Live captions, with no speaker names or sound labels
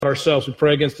ourselves. We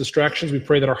pray against distractions. We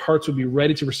pray that our hearts would be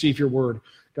ready to receive your word.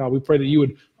 God, we pray that you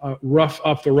would rough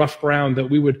up the rough ground, that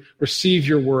we would receive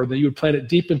your word, that you would plant it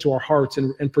deep into our hearts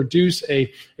and produce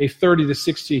a 30 to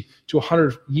 60 to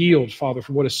 100 yield, Father,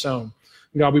 for what is sown.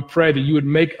 And God, we pray that you would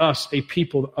make us a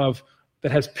people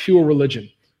that has pure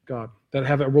religion, God, that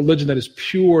have a religion that is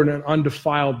pure and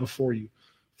undefiled before you.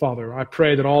 Father, I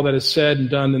pray that all that is said and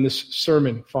done in this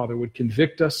sermon, Father, would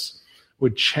convict us,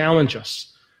 would challenge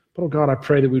us. But, oh God, I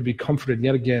pray that we'd be comforted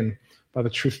yet again by the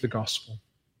truth of the gospel.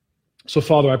 So,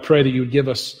 Father, I pray that you would give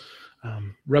us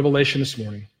revelation this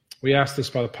morning. We ask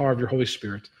this by the power of your Holy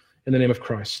Spirit in the name of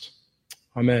Christ.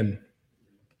 Amen.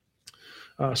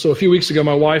 So a few weeks ago,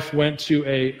 my wife went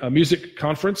to a music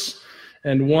conference,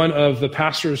 and one of the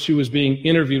pastors who was being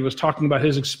interviewed was talking about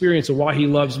his experience of why he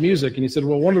loves music. And he said,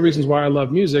 well, one of the reasons why I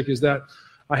love music is that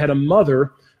I had a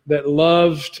mother that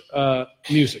loved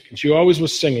music, and she always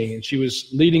was singing, and she was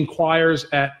leading choirs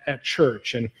at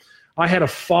church. And I had a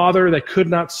father that could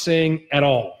not sing at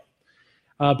all,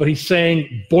 but he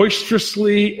sang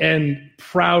boisterously and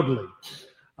proudly.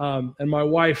 And my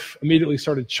wife immediately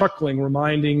started chuckling,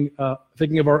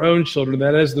 thinking of our own children,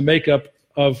 that is the makeup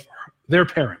of their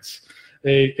parents.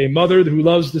 A mother who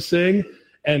loves to sing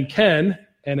and can,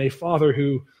 and a father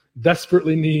who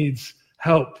desperately needs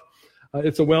help.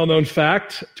 It's a well-known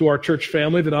fact to our church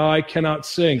family that I cannot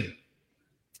sing.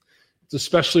 It's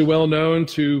especially well-known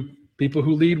to people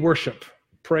who lead worship.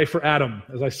 Pray for Adam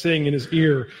as I sing in his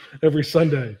ear every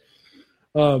Sunday.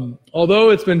 Although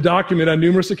it's been documented on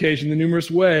numerous occasions in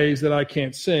numerous ways that I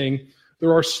can't sing,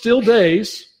 there are still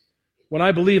days when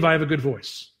I believe I have a good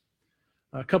voice.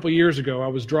 A couple of years ago, I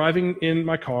was driving in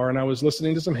my car and I was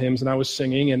listening to some hymns and I was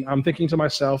singing, and I'm thinking to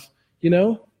myself,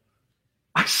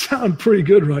 I sound pretty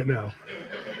good right now.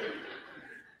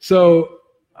 So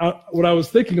what I was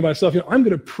thinking to myself, I'm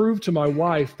going to prove to my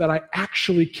wife that I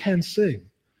actually can sing.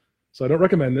 So I don't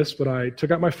recommend this, but I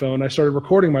took out my phone and I started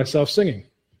recording myself singing.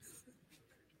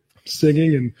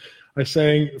 And I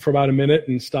sang for about a minute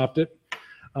and stopped it.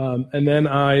 And then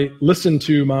I listened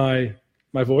to my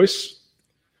voice,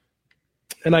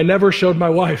 and I never showed my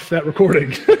wife that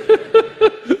recording.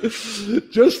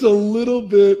 Just a little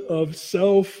bit of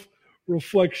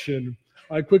self-reflection.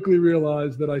 I quickly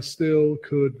realized that I still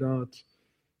could not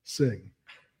sing.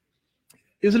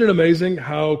 Isn't it amazing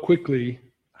how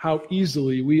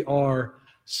easily we are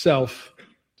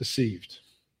self-deceived?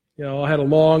 I had a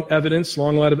long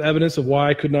line of evidence of why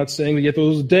I could not sing, but yet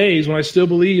those days when I still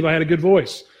believe I had a good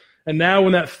voice. And now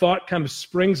when that thought kind of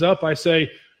springs up, I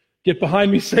say, get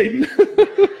behind me, Satan.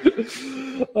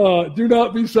 Do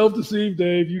not be self-deceived,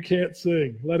 Dave. You can't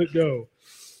sing. Let it go.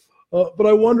 But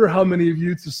I wonder how many of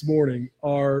you this morning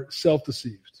are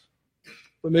self-deceived,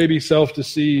 but maybe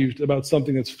self-deceived about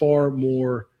something that's far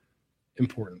more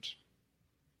important.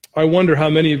 I wonder how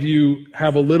many of you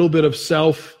have a little bit of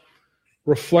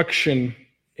self-reflection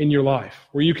in your life,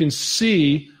 where you can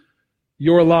see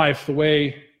your life the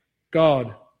way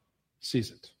God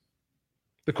sees it.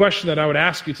 The question that I would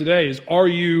ask you today is, are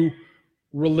you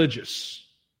religious?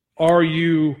 Are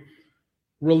you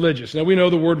religious? Now, we know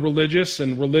the word religious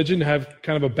and religion have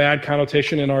kind of a bad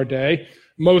connotation in our day.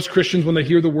 Most Christians, when they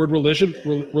hear the word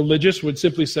religious, would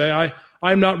simply say,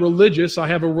 I'm not religious, I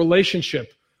have a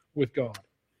relationship with God.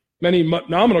 Many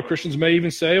nominal Christians may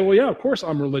even say, well, yeah, of course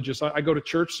I'm religious. I go to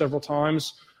church several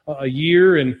times a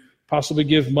year and possibly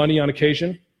give money on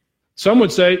occasion. Some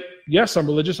would say, yes, I'm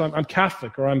religious, I'm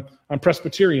Catholic, or I'm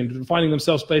Presbyterian, defining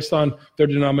themselves based on their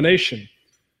denomination.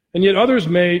 And yet others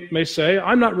may say,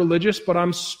 I'm not religious, but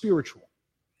I'm spiritual,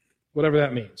 whatever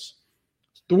that means.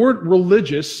 The word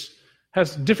religious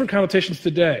has different connotations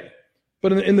today.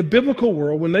 But in the biblical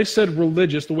world, when they said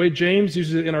religious, the way James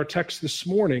uses it in our text this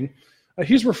morning,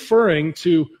 he's referring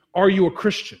to, are you a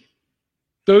Christian?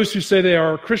 Those who say they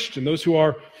are a Christian, those who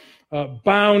are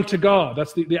bound to God.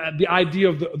 That's the idea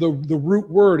of the root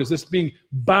word, is this being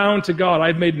bound to God.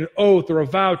 I've made an oath or a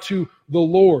vow to the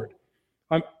Lord.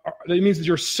 That means that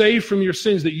you're saved from your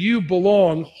sins, that you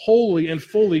belong wholly and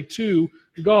fully to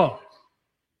God.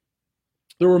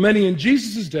 There were many in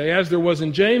Jesus' day, as there was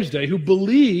in James' day, who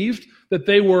believed that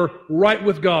they were right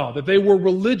with God, that they were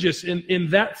religious in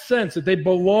that sense, that they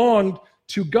belonged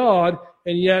to God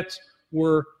and yet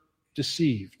were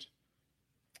deceived.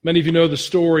 Many of you know the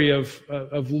story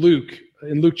of Luke.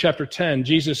 In Luke chapter 10,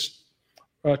 Jesus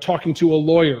talking to a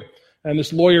lawyer, and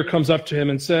this lawyer comes up to him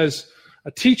and says,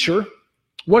 "Teacher,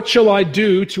 what shall I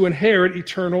do to inherit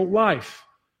eternal life?"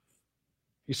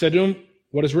 He said to him,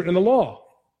 "What is written in the law?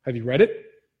 Have you read it?"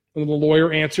 And the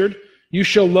lawyer answered, "You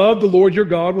shall love the Lord your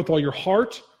God with all your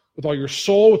heart, with all your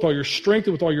soul, with all your strength,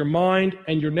 and with all your mind,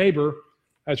 and your neighbor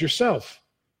as yourself."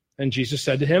 And Jesus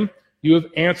said to him, "You have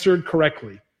answered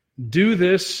correctly. Do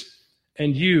this,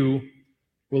 and you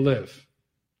will live."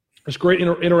 There's great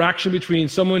interaction between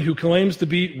someone who claims to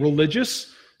be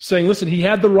religious, saying, listen, he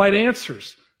had the right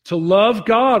answers, to love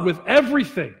God with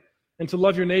everything and to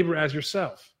love your neighbor as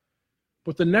yourself.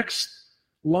 But the next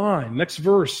line, next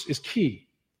verse is key.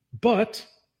 But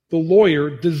the lawyer,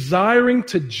 desiring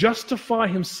to justify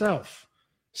himself,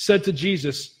 said to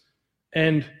Jesus,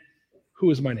 "And who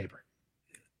is my neighbor?"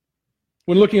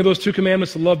 When looking at those two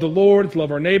commandments, to love the Lord and to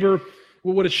love our neighbor,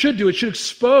 well, what it should do, it should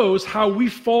expose how we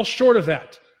fall short of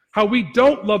that, how we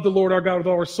don't love the Lord our God with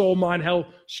all our soul, mind, health,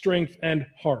 strength, and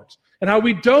heart, and how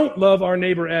we don't love our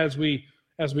neighbor as we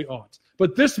ought.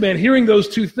 But this man, hearing those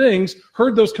two things,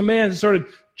 heard those commands and started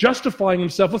justifying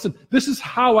himself. Listen, this is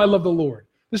how I love the Lord.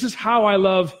 This is how I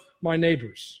love my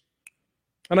neighbors.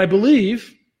 And I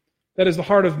believe that is the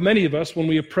heart of many of us when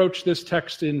we approach this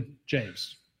text in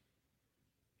James.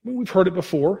 We've heard it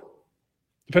before.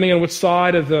 Depending on which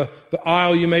side of the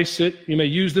aisle you may sit, you may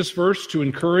use this verse to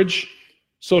encourage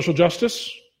social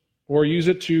justice or use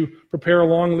it to prepare a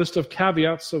long list of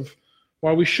caveats of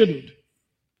why we shouldn't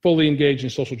fully engage in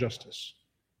social justice.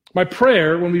 My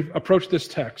prayer when we approach this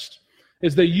text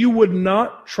is that you would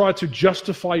not try to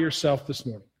justify yourself this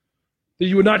morning. That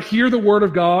you would not hear the word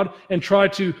of God and try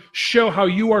to show how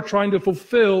you are trying to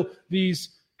fulfill these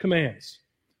commands.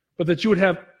 But that you would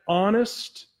have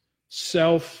honest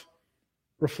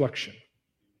self-reflection.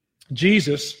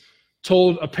 Jesus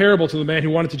told a parable to the man who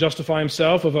wanted to justify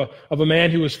himself of a man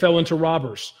who fell into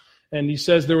robbers. And he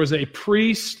says there was a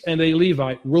priest and a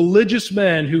Levite, religious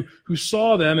men who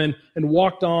saw them and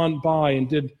walked on by and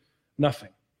did nothing.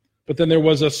 But then there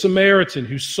was a Samaritan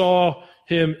who saw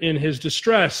him in his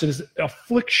distress and his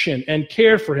affliction and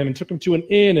cared for him and took him to an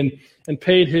inn and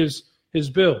paid his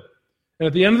bill. And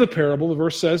at the end of the parable, the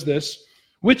verse says this,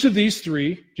 "Which of these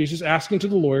three," Jesus asking to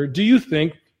the lawyer, "do you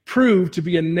think proved to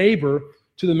be a neighbor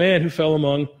to the man who fell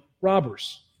among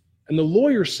robbers?" And the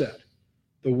lawyer said,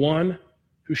 "The one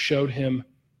who showed him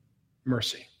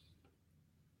mercy."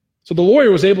 So the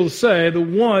lawyer was able to say the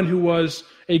one who was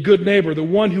a good neighbor, the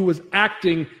one who was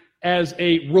acting as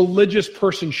a religious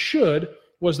person should,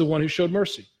 was the one who showed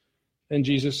mercy. And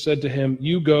Jesus said to him,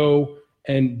 "You go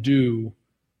and do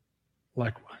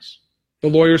likewise." The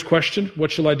lawyer's question,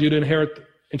 "What shall I do to inherit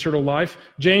eternal life?"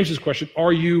 James's question,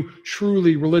 "Are you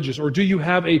truly religious? Or do you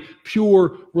have a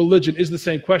pure religion?" is the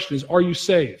same question, is are you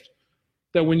saved?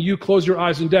 That when you close your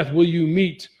eyes in death, will you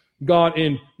meet God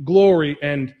in glory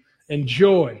and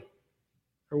joy?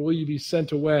 Or will you be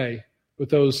sent away with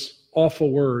those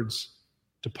awful words,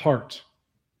 "Depart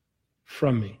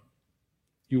from me,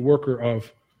 you worker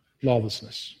of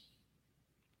lawlessness"?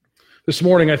 This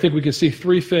morning, I think we can see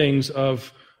three things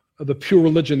of the pure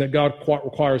religion that God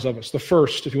requires of us. The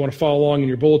first, if you want to follow along in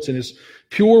your bulletin, is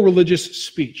pure religious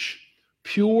speech.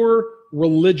 Pure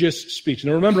religious speech.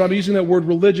 Now remember, I'm using that word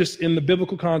religious in the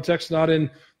biblical context, not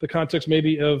in the context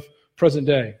maybe of present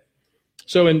day.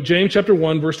 So in James chapter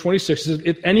 1, verse 26, it says,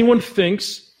 "If anyone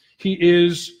thinks he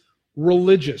is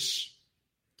religious,"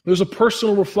 there's a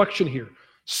personal reflection here.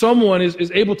 Someone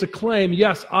is able to claim,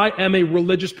 yes, I am a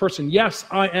religious person. Yes,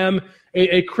 I am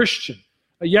a Christian.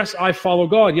 Yes, I follow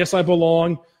God. Yes, I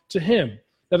belong to Him.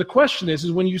 Now the question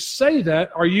is when you say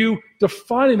that, are you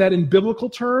defining that in biblical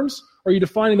terms? Or are you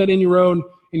defining that in your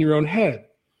own head?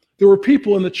 There were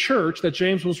people in the church that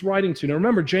James was writing to. Now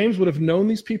remember, James would have known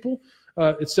these people.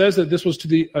 It says that this was to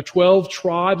the 12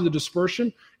 tribes of the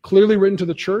dispersion, clearly written to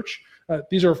the church.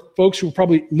 These are folks who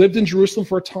probably lived in Jerusalem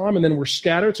for a time and then were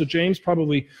scattered, so James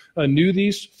probably knew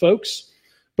these folks.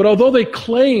 But although they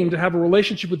claimed to have a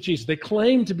relationship with Jesus, they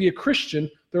claimed to be a Christian,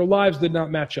 their lives did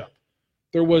not match up.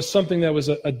 There was something that was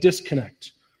a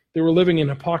disconnect. They were living in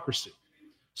hypocrisy.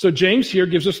 So James here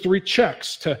gives us three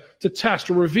checks to test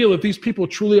or reveal if these people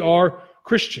truly are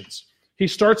Christians. He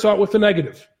starts out with the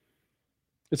negative.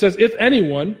 It says, if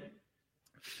anyone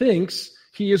thinks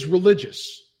he is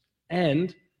religious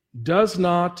and does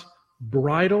not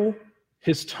bridle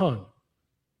his tongue,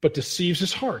 but deceives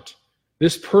his heart,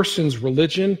 this person's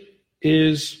religion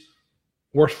is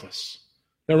worthless.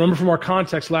 Now remember from our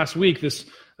context last week, this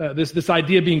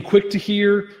idea of being quick to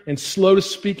hear and slow to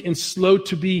speak and slow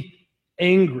to be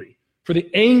angry. For the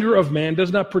anger of man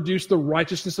does not produce the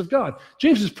righteousness of God.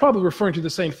 James is probably referring to the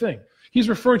same thing. He's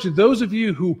referring to those of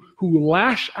you who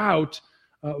lash out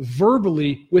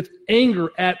verbally with anger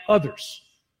at others.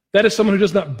 That is someone who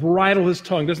does not bridle his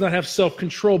tongue, does not have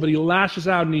self-control, but he lashes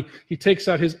out and he takes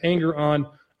out his anger on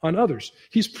others.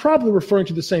 He's probably referring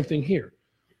to the same thing here.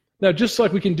 Now, just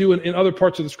like we can do in other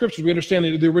parts of the scriptures, we understand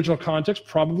the original context,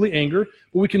 probably anger,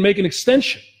 but we can make an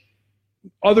extension.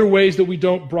 other ways that we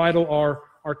don't bridle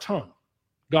our tongue,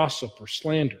 gossip or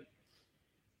slander.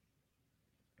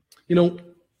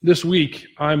 This week,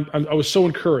 I was so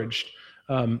encouraged.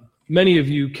 Many of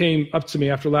you came up to me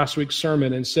after last week's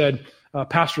sermon and said,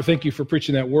 Pastor, thank you for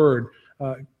preaching that word.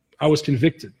 I was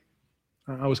convicted.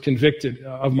 I was convicted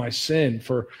of my sin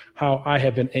for how I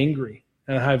have been angry.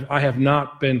 And I have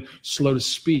not been slow to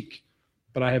speak,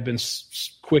 but I have been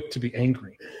quick to be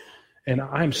angry. And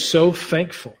I'm so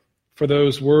thankful for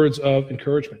those words of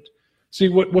encouragement. See,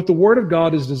 what the Word of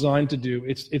God is designed to do,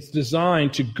 it's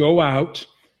designed to go out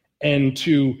and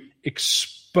to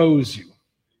expose you.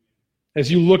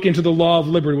 As you look into the law of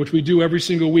liberty, which we do every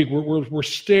single week, we're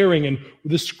staring, and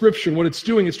the Scripture, and what it's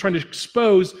doing is trying to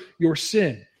expose your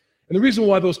sin. And the reason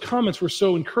why those comments were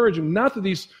so encouraging, not that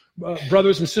these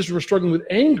brothers and sisters were struggling with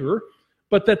anger,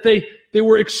 but that they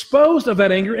were exposed of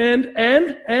that anger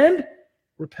and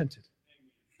repented.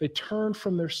 They turned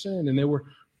from their sin, and they were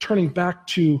turning back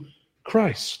to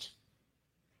Christ.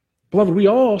 Beloved, we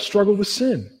all struggle with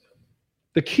sin.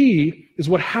 The key is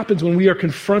what happens when we are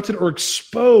confronted or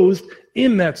exposed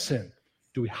in that sin.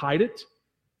 Do we hide it,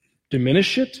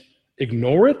 diminish it,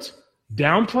 ignore it,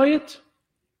 downplay it,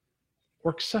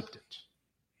 or accept it?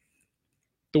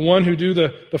 The one who do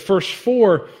the first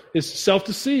four is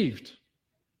self-deceived.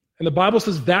 And the Bible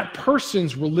says that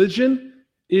person's religion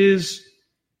is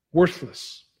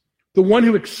worthless. The one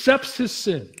who accepts his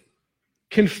sin,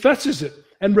 confesses it,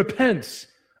 and repents,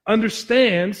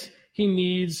 understands he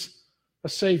needs a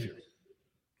Savior.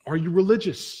 Are you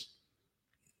religious?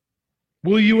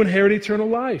 Will you inherit eternal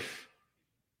life?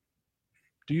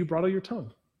 Do you bridle your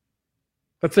tongue?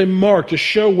 That's a mark to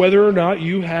show whether or not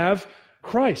you have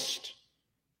Christ.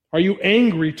 Are you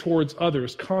angry towards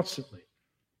others constantly?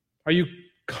 Are you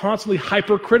constantly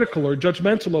hypercritical or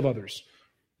judgmental of others?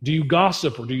 Do you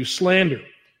gossip or do you slander?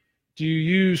 Do you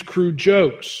use crude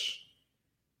jokes?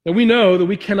 Now we know that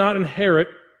we cannot inherit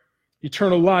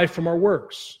eternal life from our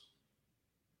works.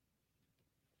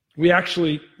 We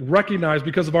actually recognize,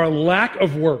 because of our lack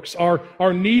of works,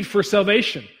 our need for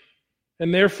salvation,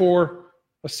 and therefore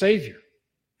a Savior.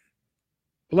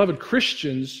 Beloved,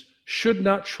 Christians should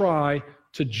not try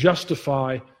to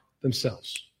justify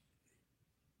themselves.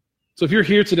 So if you're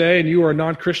here today and you are a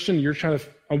non-Christian, you're kind of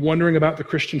wondering about the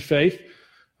Christian faith,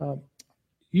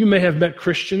 you may have met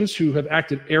Christians who have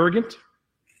acted arrogant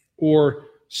or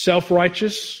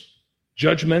self-righteous,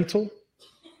 judgmental.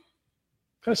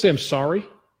 Can I say I'm sorry?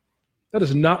 That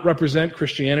does not represent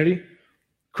Christianity.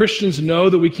 Christians know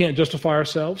that we can't justify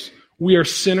ourselves. We are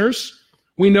sinners.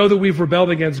 We know that we've rebelled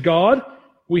against God.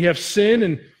 We have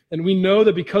sin, and we know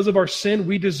that because of our sin,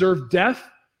 we deserve death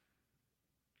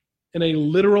in a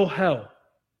literal hell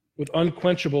with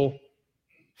unquenchable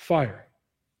fire.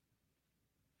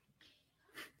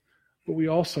 But we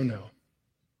also know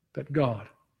that God,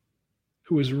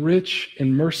 who is rich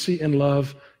in mercy and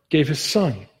love, gave his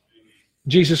Son,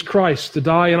 Jesus Christ, to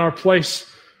die in our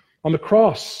place on the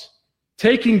cross,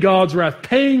 taking God's wrath,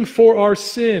 paying for our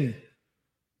sin.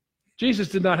 Jesus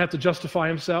did not have to justify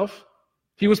himself.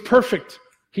 He was perfect.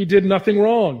 He did nothing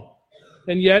wrong.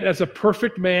 And yet, as a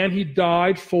perfect man, he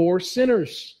died for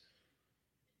sinners.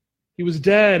 He was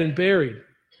dead and buried.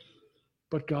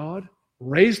 But God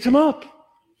raised him up,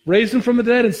 raised him from the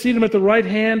dead, and seated him at the right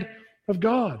hand of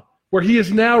God, where he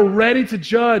is now ready to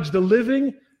judge the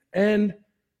living and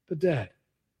the dead.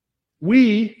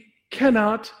 We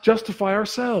cannot justify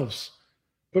ourselves.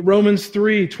 But Romans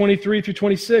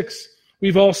 3:23-26,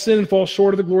 we've all sinned and fall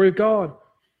short of the glory of God,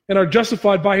 and are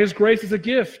justified by his grace as a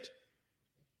gift.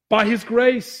 By his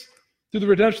grace, through the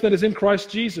redemption that is in Christ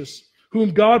Jesus,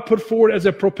 whom God put forward as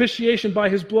a propitiation by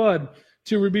his blood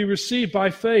to be received by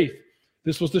faith.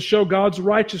 This was to show God's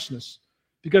righteousness,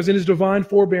 because in his divine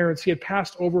forbearance he had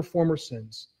passed over former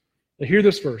sins. Now hear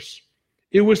this verse.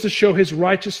 It was to show his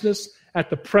righteousness at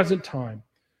the present time,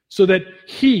 so that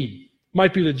he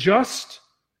might be the just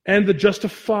and the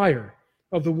justifier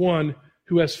of the one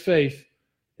who has faith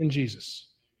in Jesus.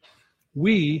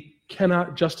 We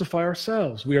cannot justify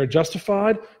ourselves. We are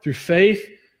justified through faith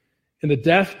in the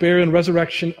death, burial, and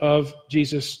resurrection of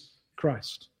Jesus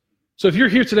Christ. So if you're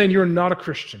here today and you're not a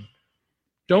Christian,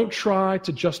 don't try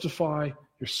to justify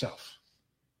yourself.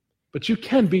 But you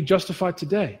can be justified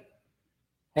today.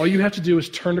 All you have to do is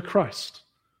turn to Christ.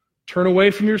 Turn away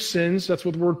from your sins. That's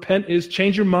what the word repent is.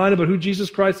 Change your mind about who Jesus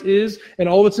Christ is and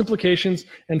all its implications,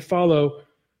 and follow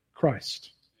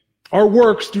Christ. Our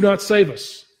works do not save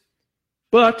us.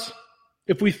 But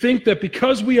if we think that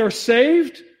because we are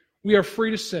saved, we are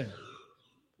free to sin,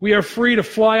 we are free to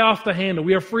fly off the handle,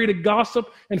 we are free to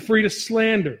gossip and free to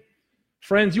slander,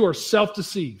 friends, you are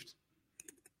self-deceived.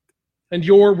 and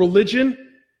your religion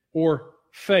or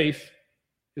faith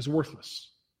is worthless.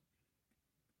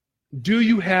 Do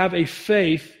you have a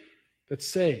faith that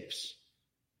saves?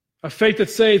 A faith that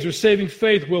saves, or saving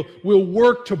faith will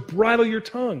work to bridle your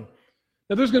tongue.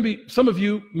 Now there's going to be, some of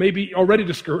you may be already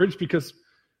discouraged because,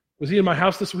 was he in my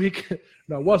house this week?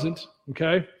 No, I wasn't,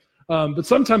 okay? But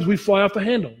sometimes we fly off the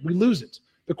handle. We lose it.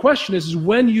 The question is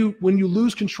when you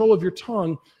lose control of your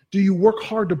tongue, do you work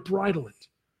hard to bridle it?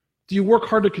 Do you work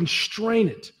hard to constrain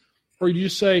it? Or do you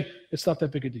just say, it's not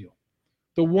that big a deal?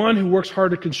 The one who works hard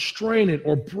to constrain it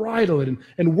or bridle it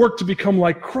and work to become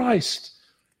like Christ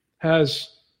has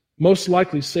most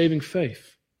likely saving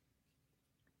faith,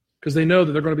 because they know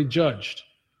that they're going to be judged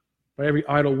by every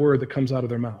idle word that comes out of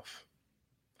their mouth.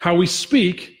 How we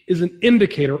speak is an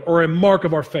indicator or a mark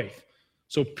of our faith.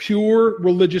 So pure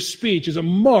religious speech is a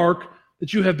mark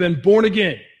that you have been born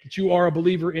again, that you are a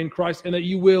believer in Christ, and that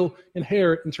you will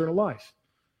inherit eternal life.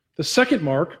 The second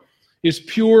mark is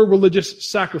pure religious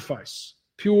sacrifice.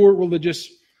 Pure religious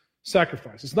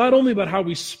sacrifice. It's not only about how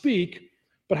we speak,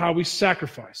 but how we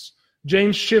sacrifice.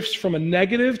 James shifts from a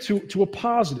negative to a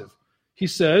positive. He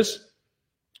says,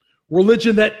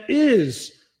 religion that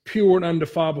is pure and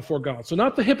undefiled before God. So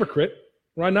not the hypocrite,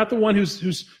 right? Not the one who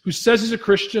says he's a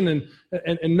Christian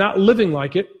and not living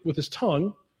like it with his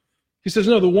tongue. He says,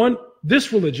 no,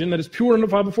 this religion that is pure and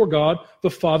undefiled before God,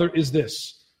 the Father, is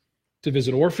this: to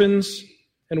visit orphans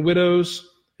and widows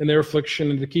in their affliction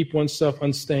and to keep oneself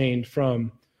unstained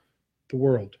from the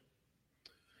world.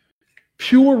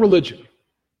 Pure religion,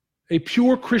 a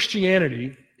pure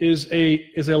Christianity, is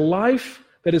a life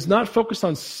that is not focused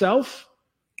on self,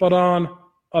 but on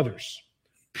others.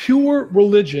 Pure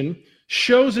religion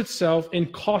shows itself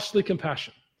in costly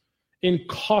compassion. In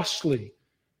costly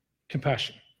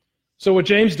compassion. So what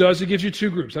James does, he gives you two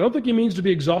groups. I don't think he means to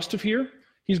be exhaustive here.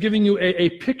 He's giving you a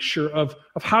picture of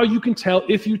how you can tell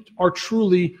if you are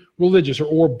truly religious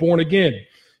or born again.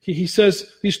 He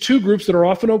says these two groups that are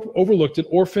often overlooked,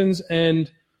 orphans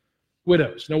and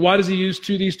widows. Now, why does he use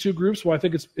these two groups? Well, I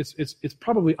think it's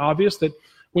probably obvious that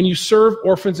when you serve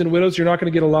orphans and widows, you're not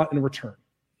going to get a lot in return.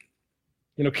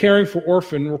 You know, caring for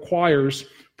orphan requires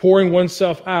pouring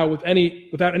oneself out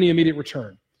without any immediate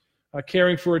return.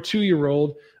 Caring for a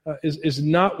 2-year-old is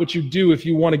not what you do if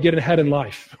you want to get ahead in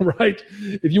life, right?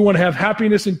 If you want to have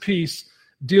happiness and peace,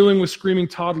 dealing with screaming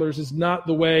toddlers is not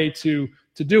the way to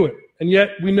do it. And yet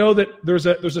we know that there's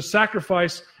a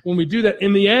sacrifice when we do that.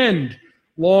 In the end,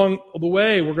 along the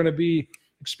way, we're going to be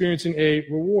experiencing a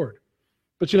reward.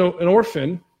 But, you know, an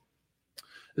orphan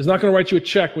is not going to write you a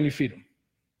check when you feed them.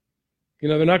 You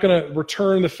know, they're not going to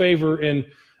return the favor, and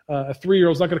a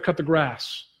 3-year-old's not going to cut the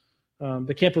grass.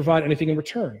 They can't provide anything in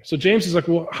return. So James is like,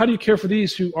 well, how do you care for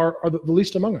these who are the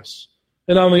least among us?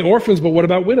 And not only orphans, but what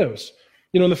about widows?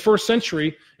 You know, in the first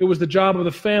century, it was the job of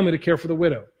the family to care for the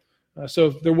widow. So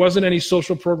if there wasn't any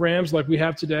social programs like we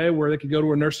have today where they could go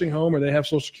to a nursing home or they have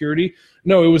Social Security.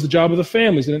 No, it was the job of the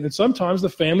families. And sometimes the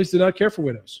families did not care for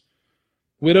widows.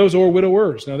 Widows or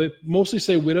widowers. Now, they mostly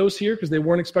say widows here because they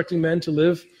weren't expecting men to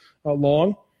live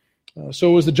long.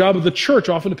 So it was the job of the church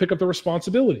often to pick up the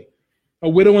responsibility. A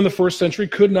widow in the first century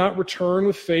could not return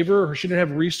with favor, or she didn't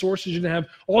have resources.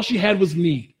 All she had was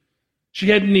need. She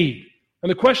had need. And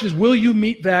the question is, will you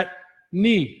meet that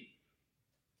need?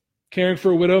 Caring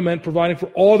for a widow meant providing for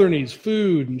all their needs,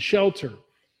 food and shelter, and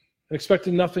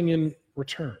expecting nothing in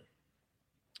return.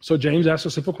 So James asks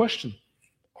a simple question.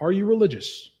 Are you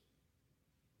religious?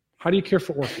 How do you care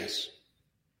for orphans?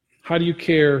 How do you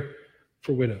care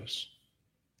for widows?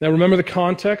 Now remember the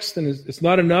context, and it's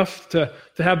not enough to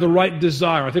have the right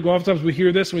desire. I think oftentimes we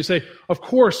hear this and we say, of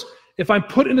course, if I'm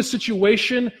put in a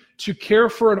situation to care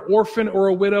for an orphan or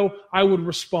a widow, I would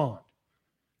respond.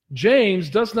 James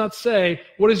does not say,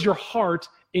 what is your heart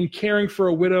in caring for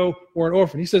a widow or an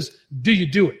orphan? He says, do you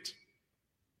do it?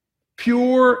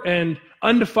 Pure and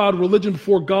undefiled religion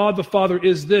before God the Father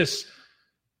is this: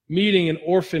 meeting an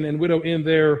orphan and widow in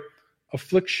their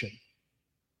affliction.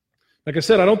 Like I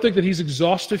said, I don't think that he's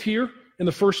exhaustive here in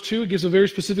the first two. He gives a very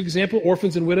specific example,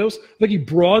 orphans and widows. I think he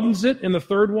broadens it in the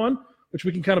third one, which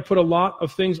we can kind of put a lot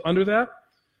of things under that.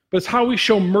 But it's how we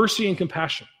show mercy and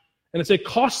compassion. And it's a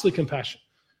costly compassion.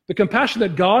 The compassion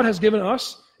that God has given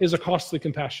us is a costly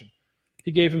compassion.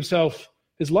 He gave himself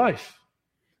his life.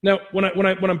 Now, when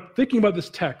I'm thinking about this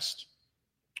text,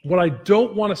 what I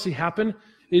don't want to see happen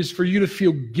is for you to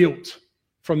feel guilt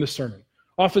from this sermon.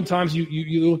 Oftentimes,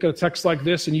 you look at a text like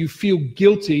this and you feel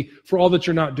guilty for all that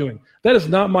you're not doing. That is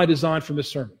not my design for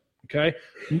this sermon, okay?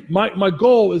 My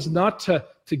goal is not to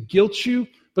guilt you,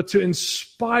 but to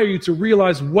inspire you to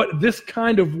realize what this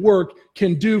kind of work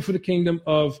can do for the kingdom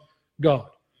of God.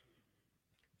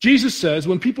 Jesus says,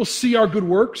 when people see our good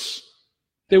works,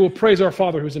 they will praise our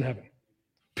Father who's in heaven.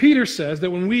 Peter says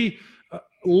that when we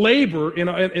labor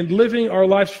in living our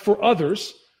lives for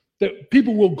others, that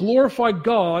people will glorify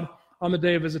God on the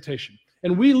day of visitation.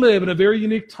 And we live in a very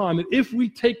unique time that if we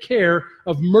take care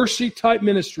of mercy-type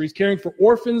ministries, caring for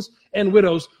orphans and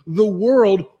widows, the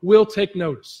world will take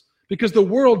notice. Because the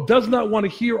world does not want to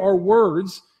hear our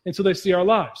words until they see our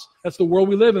lives. That's the world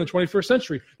we live in the 21st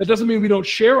century. That doesn't mean we don't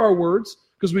share our words,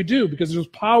 because we do, because there's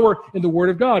power in the Word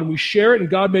of God. And we share it, and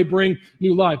God may bring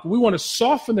new life. But we want to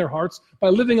soften their hearts by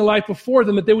living a life before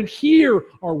them that they would hear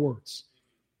our words.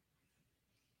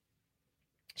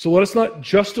 So let us not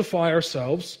justify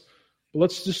ourselves, but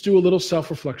let's just do a little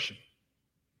self-reflection.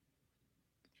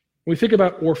 When we think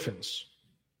about orphans,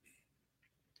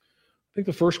 I think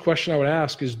the first question I would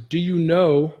ask is, do you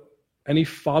know any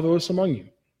fatherless among you?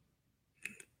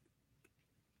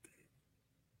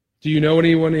 Do you know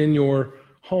anyone in your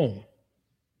home?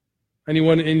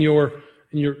 Anyone in your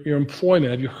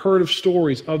employment? Have you heard of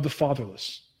stories of the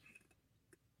fatherless?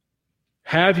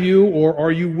 Have you, or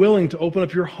are you willing to open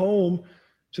up your home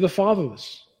to the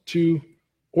fatherless, to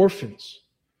orphans?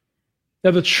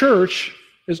 Now, the church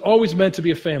is always meant to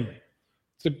be a family.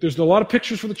 So there's a lot of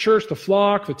pictures for the church, the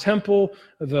flock, the temple,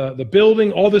 the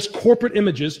building, all this corporate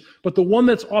images, but the one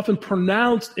that's often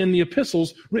pronounced in the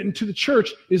epistles written to the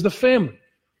church is the family.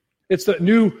 It's the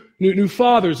new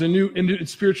fathers and new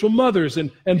spiritual mothers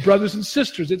and brothers and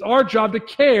sisters. It's our job to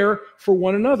care for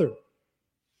one another.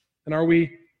 And are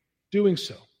we doing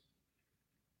so?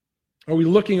 Are we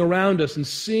looking around us and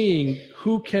seeing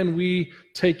who can we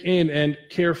take in and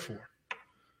care for?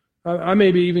 I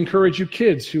maybe even encourage you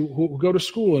kids who go to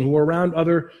school and who are around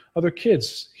other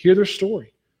kids. Hear their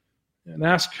story and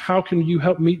ask, how can you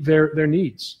help meet their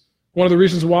needs? One of the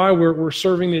reasons why we're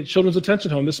serving the Children's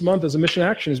Attention Home this month as a mission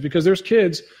action is because there's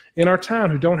kids in our town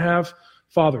who don't have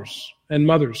fathers and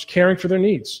mothers caring for their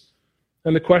needs.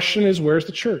 And the question is, where's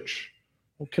the church?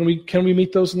 Well, can we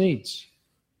meet those needs?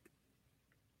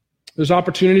 There's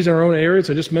opportunities in our own areas.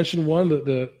 I just mentioned one,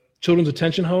 the Children's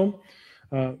Attention Home.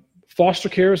 Foster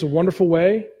care is a wonderful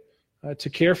way to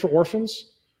care for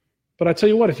orphans. But I tell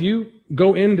you what, if you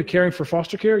go into caring for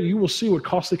foster care, you will see what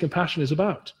costly compassion is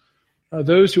about.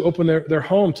 Those who open their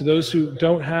home to those who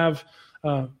don't have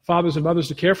fathers and mothers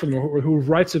to care for them, or whose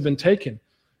rights have been taken.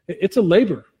 It's a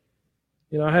labor.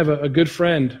 I have a good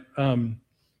friend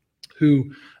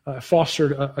who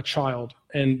fostered a child,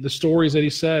 and the stories that he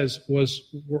says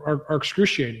are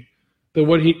excruciating. But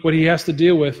what he has to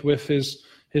deal with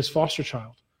his foster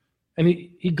child, and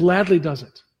he gladly does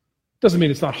it. Doesn't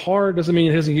mean it's not hard. Doesn't mean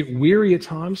he doesn't get weary at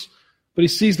times. But he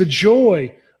sees the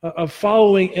joy of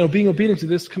following and being obedient to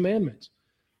this commandment.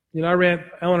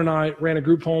 Ellen and I ran a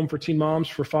group home for teen moms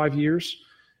for 5 years,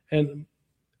 and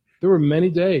there were many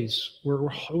days where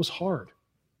it was hard.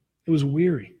 It was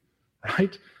weary,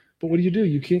 right? But what do?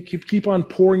 You can't keep on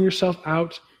pouring yourself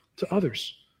out to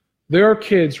others. There are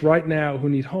kids right now who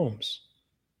need homes.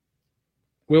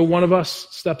 Will one of us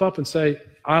step up and say,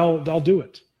 I'll do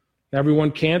it?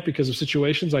 Everyone can't because of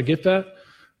situations. I get that.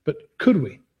 But could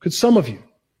we? Could some of you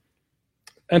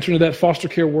enter into that foster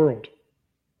care world?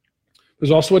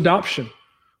 There's also adoption.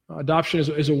 Adoption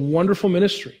is a wonderful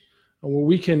ministry where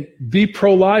we can be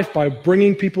pro-life by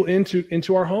bringing people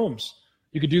into our homes.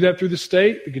 You could do that through the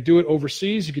state. You could do it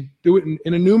overseas. You could do it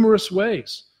in numerous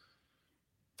ways.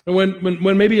 And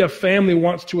when maybe a family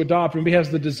wants to adopt, maybe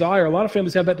has the desire, a lot of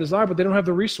families have that desire, but they don't have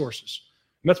the resources.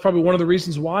 And that's probably one of the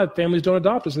reasons why families don't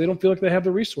adopt, is they don't feel like they have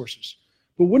the resources.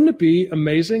 But wouldn't it be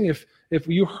amazing if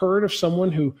you heard of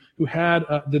someone who had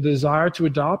the desire to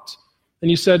adopt, and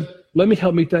you said, let me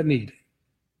help meet that need.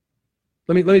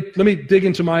 Let me dig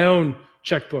into my own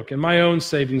checkbook and my own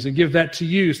savings and give that to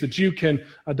you so that you can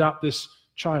adopt this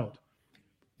child.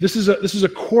 This is a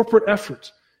corporate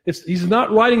effort. He's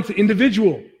not writing to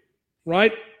individual,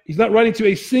 right? He's not writing to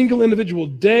a single individual.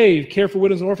 Dave, care for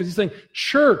widows and orphans. He's saying,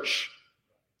 church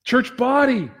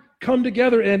body, come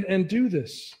together and do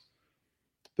this.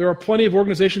 There are plenty of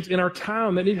organizations in our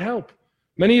town that need help.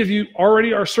 Many of you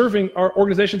already are serving our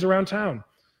organizations around town,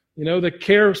 that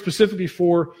care specifically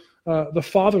for the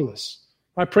fatherless.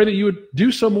 I pray that you would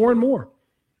do so more and more.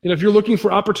 If you're looking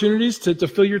for opportunities to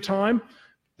fill your time,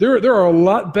 there are a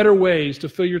lot better ways to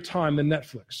fill your time than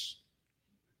Netflix.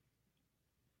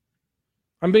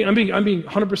 I'm being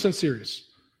 100% serious.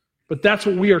 But that's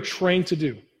what we are trained to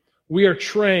do. We are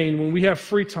trained when we have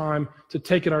free time to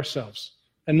take it ourselves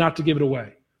and not to give it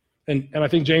away. And I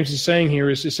think James is saying here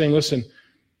is saying, listen,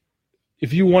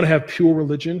 if you want to have pure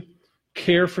religion,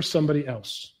 care for somebody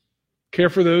else. Care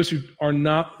for those who are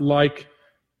not like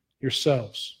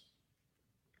yourselves.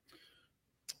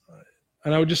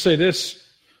 And I would just say this,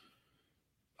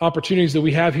 opportunities that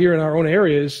we have here in our own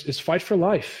areas is fight for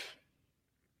life.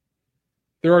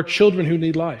 There are children who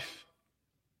need life.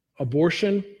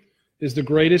 Abortion is the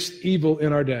greatest evil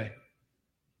in our day.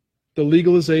 The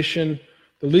legalization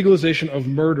of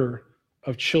murder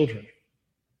of children.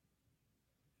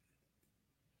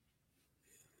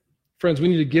 Friends, we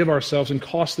need to give ourselves in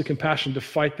costly compassion to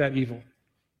fight that evil.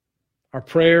 Our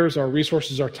prayers, our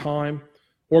resources, our time.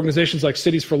 Organizations like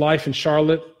Cities for Life in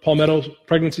Charlotte, Palmetto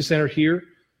Pregnancy Center here.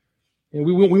 And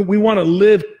we want to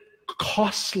live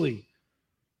costly,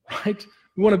 right?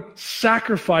 We want to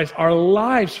sacrifice our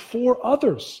lives for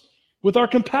others with our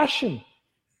compassion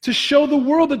to show the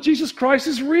world that Jesus Christ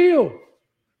is real.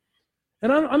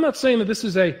 And I'm not saying that this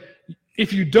is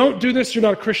if you don't do this, you're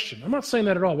not a Christian. I'm not saying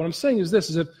that at all. What I'm saying is this,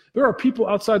 is that there are people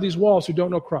outside these walls who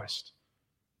don't know Christ.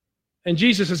 And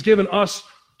Jesus has given us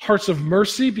hearts of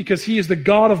mercy because he is the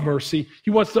God of mercy.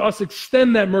 He wants us to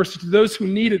extend that mercy to those who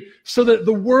need it so that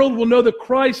the world will know that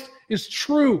Christ is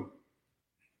true.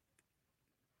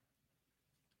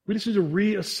 We just need to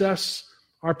reassess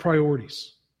our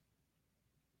priorities.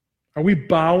 Are we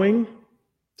bowing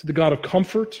to the God of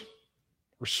comfort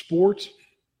or sport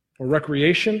or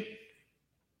recreation?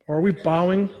 Or are we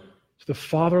bowing to the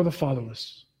Father of the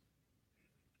fatherless,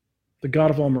 the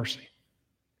God of all mercy?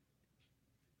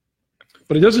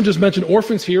 But he doesn't just mention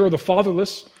orphans here or the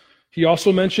fatherless. He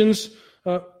also mentions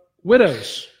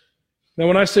widows. Now,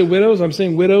 when I say widows, I'm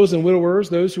saying widows and widowers,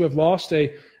 those who have lost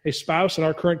a spouse in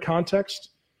our current context.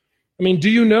 I mean, do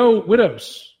you know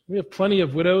widows? We have plenty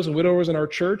of widows and widowers in our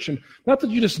church. And not that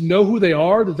you just know who they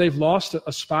are, that they've lost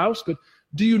a spouse, but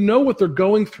do you know what they're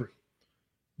going through?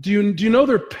 Do you know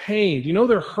their pain? Do you know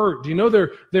their hurt? Do you know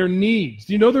their needs?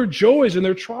 Do you know their joys and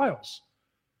their trials?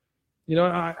 You know,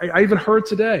 I even heard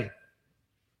today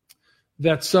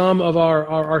that some of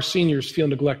our seniors feel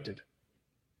neglected.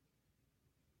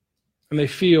 And they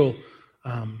feel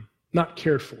not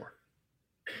cared for.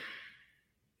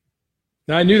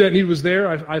 Now, I knew that need was there.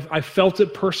 I felt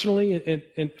it personally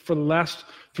and for the last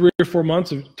 3 or 4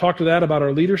 months. I've talked to that about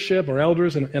our leadership, our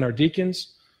elders, and our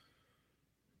deacons.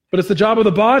 But it's the job of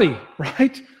the body,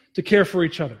 right, to care for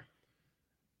each other.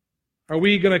 Are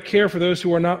we going to care for those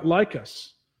who are not like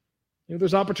us? You know,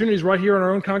 there's opportunities right here in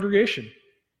our own congregation.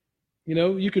 You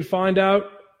know, you could find out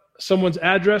someone's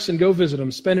address and go visit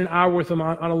them, spend an hour with them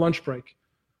on a lunch break.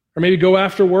 Or maybe go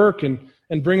after work and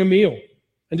bring a meal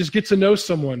and just get to know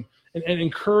someone and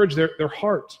encourage their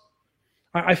heart.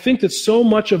 I think that so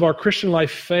much of our Christian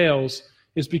life fails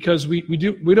is because we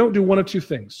don't do one of two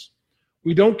things.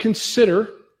 We don't consider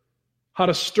how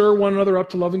to stir one another up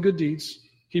to love and good deeds.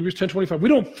 Hebrews 10:25. We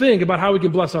don't think about how we can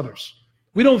bless others.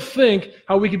 We don't think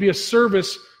how we can be a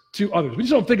service to others. We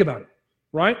just don't think about it,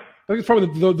 right? I think it's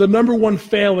probably the number one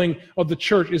failing of the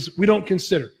church is we don't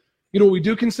consider. You know what we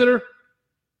do consider?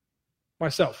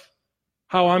 Myself.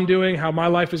 How I'm doing, how my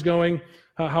life is going,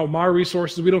 how my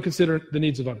resources, we don't consider the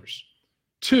needs of others.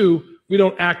 2, we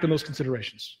don't act on those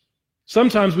considerations.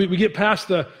 Sometimes we get past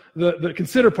the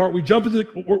consider part, we jump into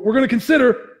we're going to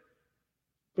consider,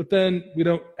 but then we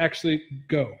don't actually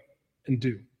go and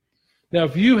do. Now,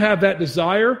 if you have that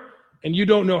desire and you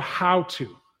don't know how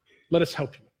to, let us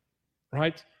help you,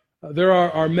 right? There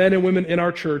are men and women in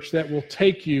our church that will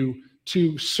take you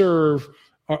to serve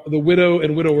the widow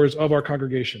and widowers of our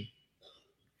congregation.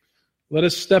 Let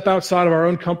us step outside of our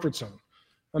own comfort zone.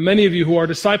 Many of you who are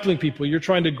discipling people, you're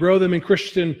trying to grow them in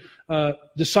Christian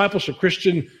discipleship,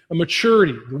 Christian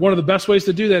maturity. One of the best ways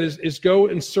to do that is go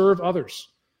and serve others.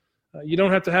 You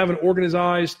don't have to have an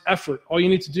organized effort. All you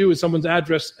need to do is someone's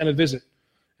address and a visit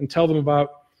and tell them about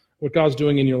what God's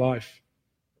doing in your life.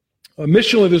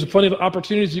 Missionally, there's plenty of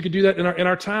opportunities you could do that in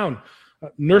our town.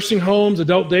 Nursing homes,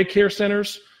 adult daycare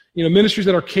centers, ministries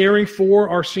that are caring for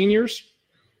our seniors.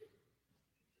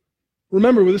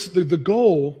 Remember, the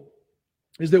goal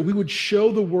is that we would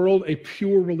show the world a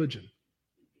pure religion.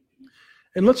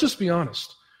 And let's just be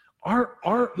honest.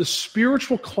 The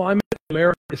spiritual climate in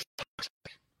America is toxic.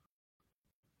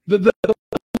 The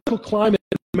political climate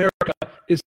in America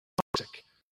is toxic.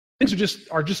 Things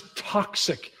are just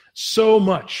toxic so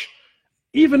much.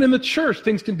 Even in the church,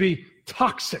 things can be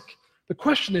toxic. The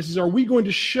question is are we going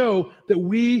to show that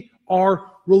we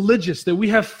are religious, that we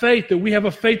have faith, that we have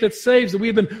a faith that saves, that we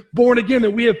have been born again,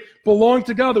 that we have belonged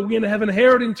to God, that we have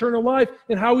inherited eternal life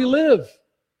in how we live?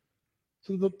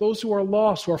 So that those who are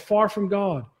lost, who are far from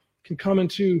God, can come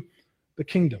into the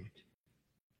kingdom.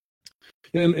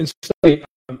 And study,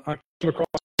 I came across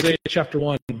Isaiah chapter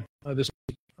 1 this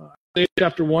week. Isaiah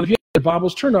chapter 1. If you have your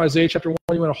Bibles, turn to Isaiah chapter 1.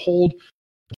 You want to hold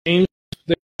James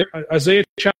there. Isaiah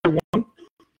chapter 1.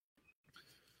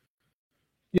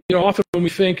 Often when we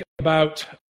think about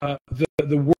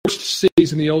the worst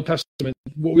cities in the Old Testament,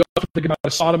 what we often think about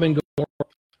is Sodom and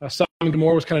Gomorrah. Sodom and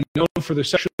Gomorrah was kind of known for their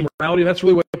sexual immorality. That's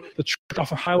really what the church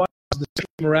often highlights, the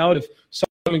sexual immorality of Sodom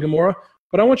and Gomorrah.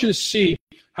 But I want you to see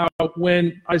how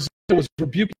when Isaiah was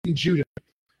rebuking Judah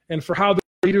and for how the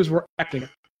leaders were acting,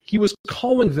 he was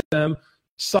calling them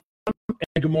Sodom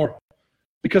and Gomorrah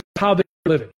because of how they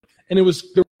were living. And they were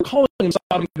calling them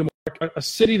Sodom and Gomorrah, a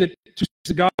city that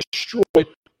God destroyed.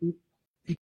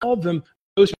 He called them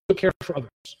those who don't care for others.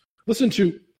 Listen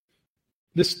to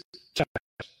this text.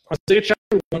 Isaiah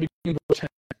chapter 1, beginning verse 10.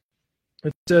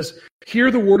 It says,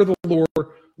 "Hear the word of the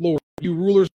Lord, you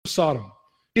rulers of Sodom.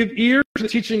 Give ear to the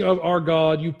teaching of our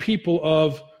God, you people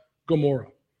of Gomorrah."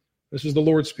 This is the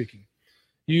Lord speaking.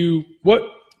 What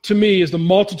to me is the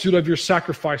multitude of your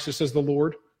sacrifices, says the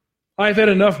Lord. I have had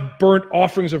enough burnt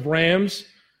offerings of rams,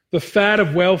 the fat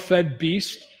of well-fed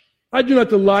beasts. I do not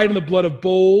delight in the blood of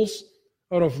bulls,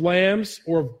 or of lambs,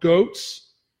 or of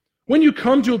goats. When you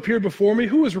come to appear before me,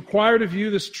 who has required of you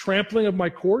this trampling of my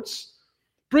courts?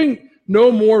 Bring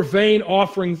no more vain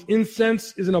offerings.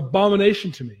 Incense is an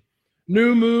abomination to me.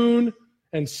 New moon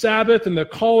and Sabbath and the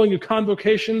calling of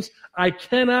convocations, I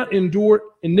cannot endure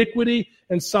iniquity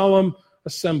and solemn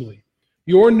assembly.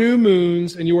 Your new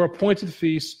moons and your appointed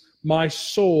feasts, my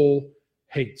soul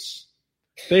hates.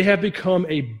 They have become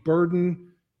a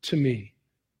burden to me.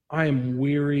 I am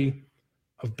weary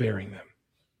of bearing them.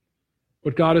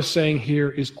 What God is saying here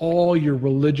is all your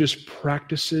religious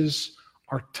practices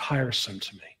are tiresome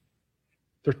to me.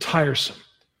 They're tiresome.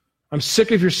 I'm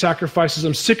sick of your sacrifices.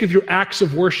 I'm sick of your acts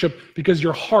of worship because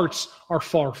your hearts are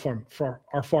far from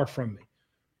me.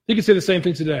 You can say the same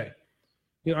thing today.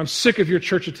 I'm sick of your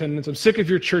church attendance. I'm sick of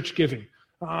your church giving.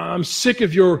 I'm sick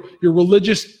of your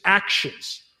religious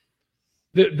actions.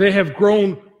 They have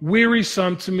grown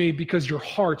wearisome to me because your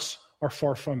hearts are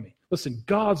far from me. Listen,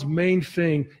 God's main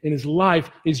thing in his life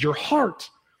is your heart.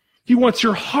 He wants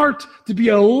your heart to be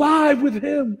alive with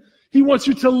him. He wants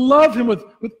you to love him with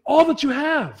all that you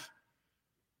have.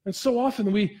 And so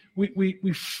often we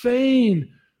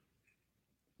feign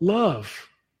love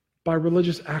by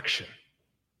religious action.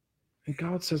 And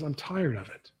God says, I'm tired of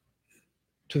it.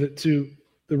 To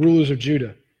the rulers of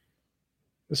Judah.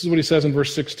 This is what he says in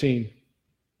verse 16.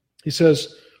 He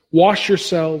says, wash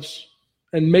yourselves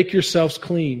and make yourselves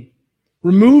clean.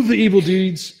 Remove the evil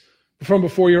deeds from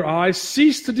before your eyes.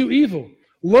 Cease to do evil.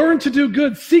 Learn to do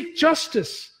good. Seek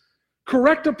justice.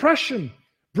 Correct oppression.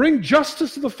 Bring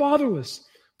justice to the fatherless.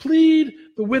 Plead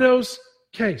the widow's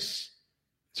case.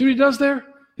 See what he does there?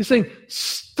 He's saying,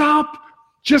 stop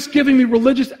just giving me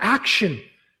religious action.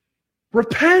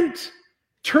 Repent.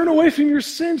 Turn away from your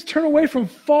sins. Turn away from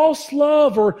false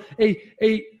love or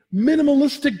a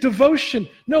minimalistic devotion.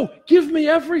 No, give me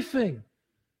everything.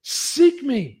 Seek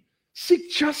me.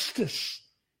 Seek justice.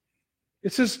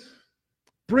 It says,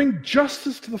 bring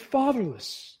justice to the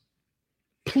fatherless.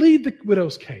 Plead the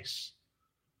widow's case.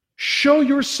 Show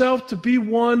yourself to be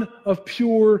one of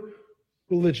pure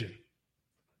religion.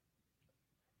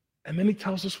 And then he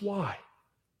tells us why.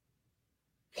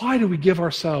 Why do we give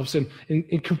ourselves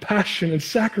in compassion and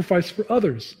sacrifice for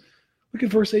others? Look at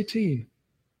verse 18.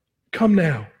 Come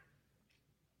now.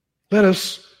 Let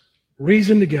us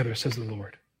reason together, says the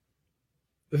Lord.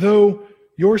 Though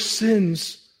your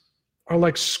sins are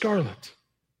like scarlet,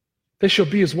 they shall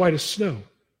be as white as snow.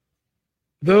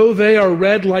 Though they are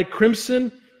red like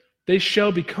crimson, they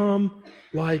shall become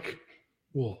like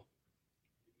wool.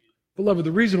 Beloved,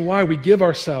 the reason why we give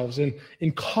ourselves in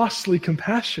costly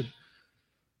compassion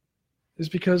is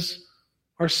because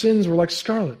our sins were like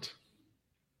scarlet,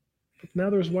 but now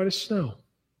they're as white as snow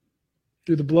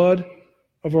through the blood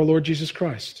of our Lord Jesus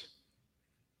Christ.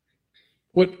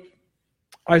 What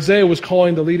Isaiah was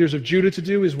calling the leaders of Judah to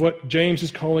do is what James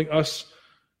is calling us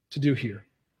to do here.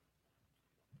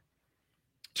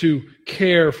 To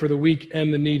care for the weak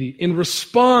and the needy. In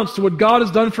response to what God has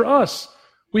done for us,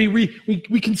 we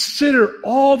consider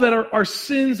all that our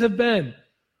sins have been,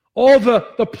 all the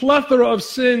plethora of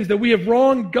sins that we have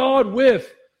wronged God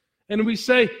with, and we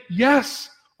say, yes,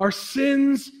 our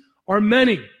sins are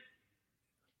many,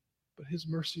 but his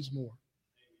mercy is more.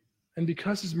 And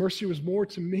because his mercy was more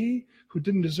to me, who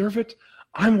didn't deserve it,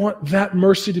 I want that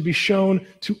mercy to be shown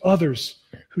to others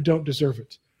who don't deserve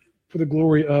it, for the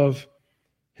glory of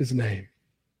his name.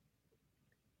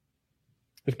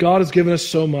 If God has given us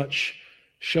so much,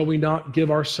 shall we not give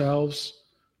ourselves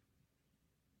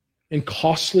in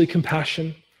costly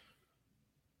compassion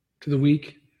to the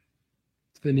weak,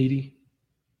 to the needy,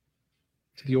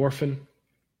 to the orphan,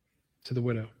 to the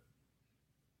widow?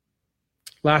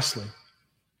 Lastly,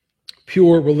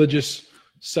 pure religious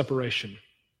separation.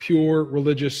 pure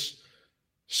religious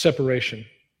separation.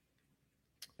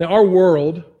 Now, our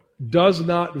world does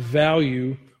not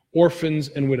value orphans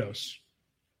and widows.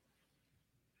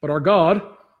 But our God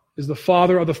is the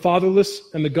Father of the fatherless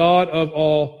and the God of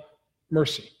all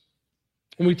mercy.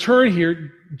 When we turn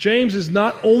here, James is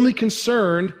not only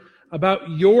concerned about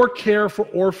your care for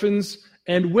orphans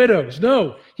and widows.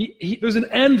 No, there's an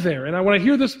end there. And when I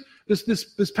hear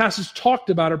this passage talked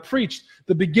about or preached,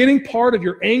 the beginning part of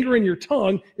your anger and your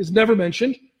tongue is never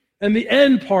mentioned, and the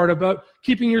end part about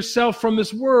keeping yourself from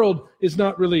this world is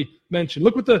not really mentioned.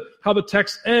 Look how the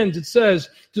text ends. It says,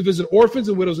 to visit orphans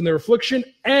and widows in their affliction,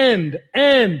 and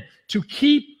to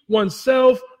keep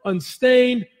oneself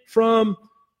unstained from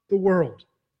the world.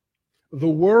 The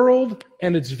world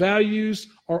and its values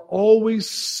are always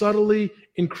subtly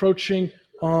encroaching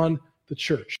on the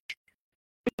church.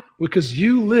 Because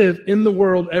you live in the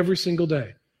world every single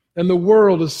day. And the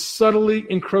world is subtly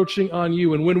encroaching on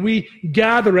you. And when we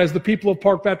gather as the people of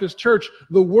Park Baptist Church,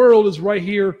 the world is right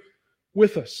here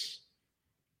with us.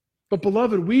 But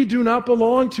beloved, we do not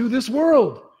belong to this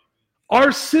world.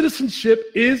 Our citizenship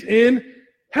is in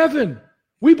heaven.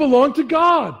 We belong to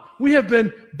God. We have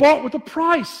been bought with a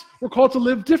price. We're called to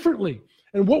live differently.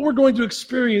 And what we're going to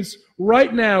experience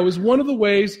right now is one of the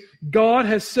ways God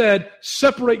has said,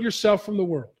 separate yourself from the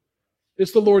world.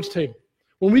 It's the Lord's table.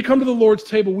 When we come to the Lord's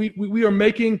table, we are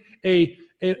making an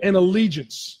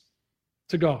allegiance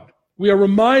to God. We are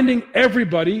reminding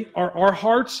everybody, our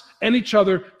hearts and each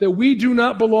other, that we do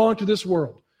not belong to this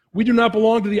world. We do not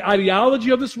belong to the ideology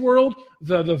of this world,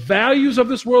 the values of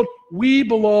this world. We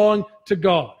belong to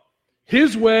God.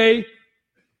 His way,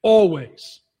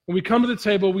 always. When we come to the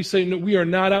table, we say, no, we are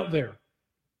not out there.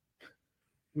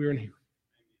 We are in here.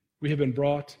 We have been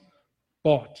bought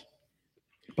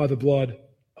by the blood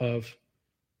of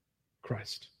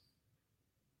Christ.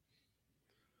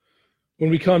 When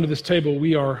we come to this table,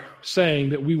 we are saying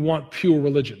that we want pure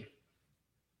religion.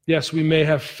 Yes, we may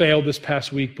have failed this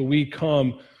past week, but we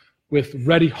come with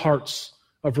ready hearts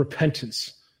of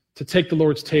repentance to take the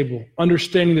Lord's table,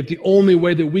 understanding that the only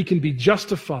way that we can be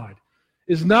justified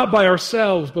is not by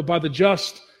ourselves, but by the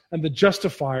just and the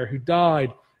justifier who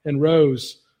died and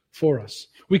rose for us.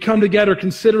 We come together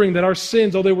considering that our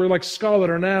sins, although they were like scarlet,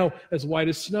 are now as white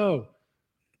as snow.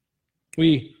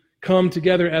 We come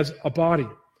together as a body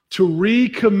to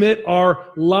recommit our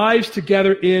lives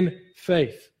together in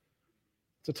faith.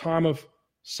 It's a time of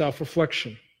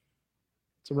self-reflection.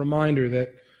 It's a reminder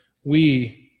that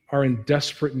we are in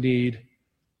desperate need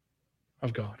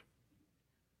of God.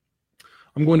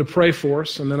 I'm going to pray for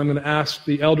us, and then I'm going to ask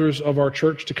the elders of our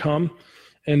church to come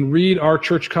and read our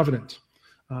church covenant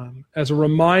as a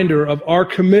reminder of our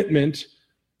commitment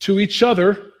to each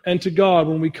other and to God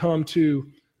when we come to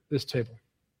this table.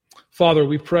 Father,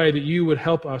 we pray that you would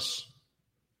help us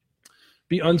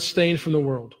be unstained from the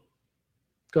world.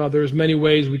 God, there's many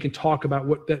ways we can talk about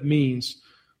what that means,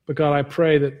 but God, I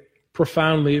pray that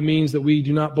profoundly it means that we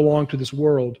do not belong to this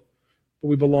world, but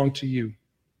we belong to you.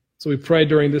 So we pray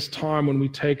during this time when we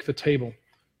take the table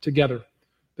together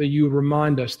that you would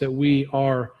remind us that we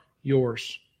are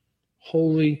yours,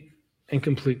 wholly and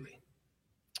completely.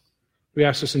 We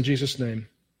ask this in Jesus' name.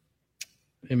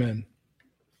 Amen.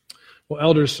 Well,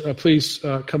 elders, please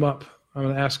come up. I'm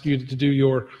going to ask you to do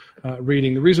your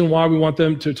reading. The reason why we want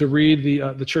them to read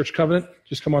the church covenant,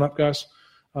 just come on up, guys.